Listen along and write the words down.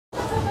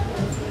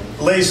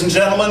Ladies and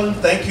gentlemen,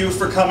 thank you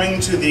for coming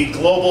to the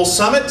Global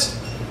Summit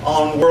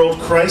on World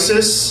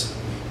Crisis.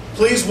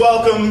 Please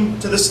welcome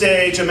to the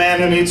stage a man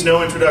who needs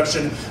no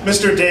introduction,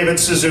 Mr. David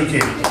Suzuki.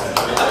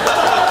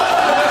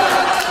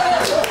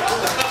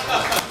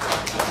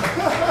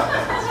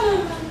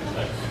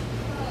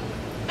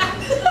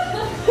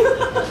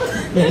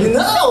 You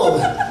know,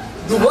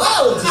 the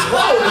world is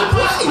all over the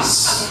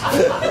place.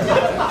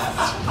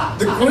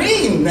 The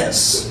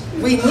greenness.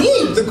 We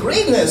need the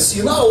greenness,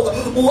 you know.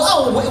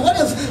 Wow,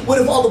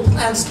 what if all the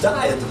plants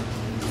died?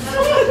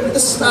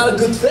 This is not a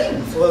good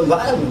thing for the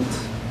environment.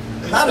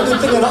 Not a good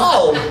thing at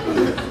all.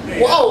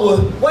 Wow,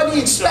 what do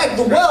you expect?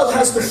 The world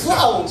has to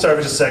flow. Sorry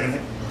for just a second.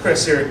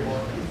 Chris, here.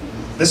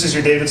 This is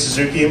your David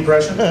Suzuki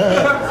impression?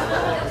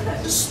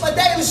 This is my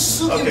David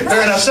Suzuki Okay, impression.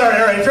 fair enough. Sorry,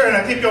 all right, fair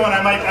enough. Keep going.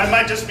 I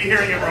might just be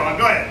hearing it wrong.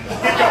 Go ahead. Keep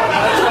going.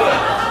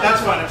 No,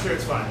 that's fine. I'm sure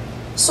it's fine.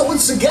 So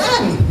once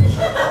again,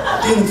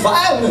 the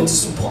environment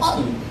is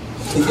important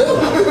to you.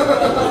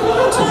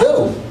 To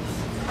you.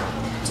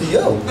 To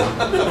you.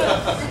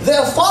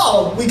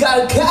 Therefore, we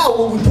gotta care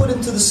what we put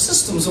into the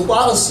systems. The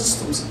water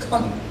systems are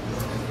coming.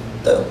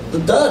 They're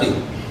dirty.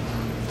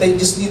 They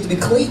just need to be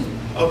clean.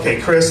 Okay,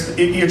 Chris,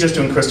 you're just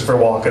doing Christopher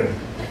Walken.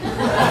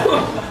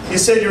 You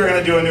said you were going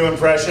to do a new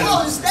impression.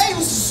 Oh, his name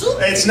is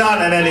Suzuki. It's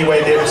not in any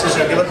way David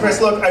Suzuki. Look, Chris,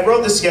 look, I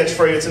wrote this sketch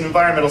for you. It's an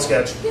environmental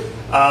sketch.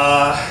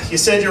 You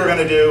said you were going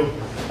to do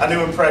a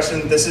new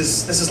impression. This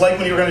is like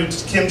when you were going to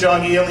do Kim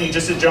Jong-il and you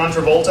just did John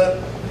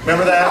Travolta.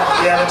 Remember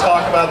that? We had to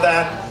talk about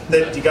that.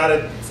 That you got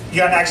to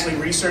actually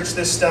research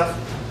this stuff.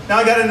 Now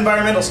I got an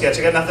environmental sketch.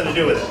 I got nothing to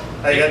do with it.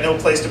 I got no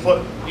place to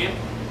put.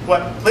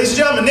 What? Ladies and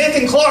gentlemen,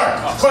 Nathan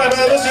Clark. Listen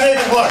to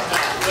Nathan Clark.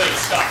 Please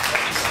stop.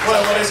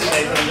 What is it,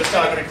 Nathan? I'm just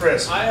talking to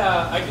Chris.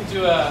 I can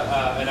do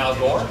an Al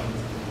Gore.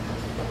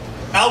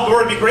 Al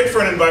Gore would be great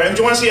for an environment.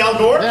 Do you want to see Al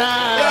Gore? Yeah,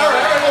 all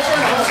right,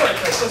 well, sorry,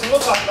 Chris. Listen, we'll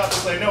talk about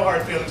this later. No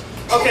hard feelings.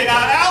 Okay, now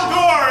Al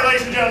Gore,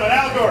 ladies and gentlemen,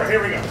 Al Gore.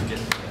 Here we go.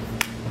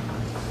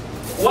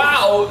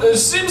 Wow, there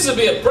seems to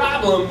be a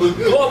problem with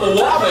global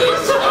warming.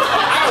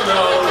 I don't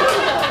know,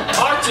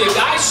 Arctic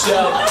ice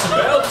shelf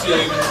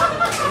melting.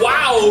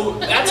 Wow,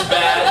 that's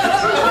bad.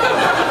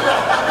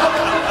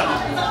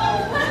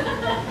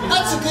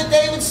 That's a good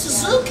David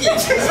Suzuki.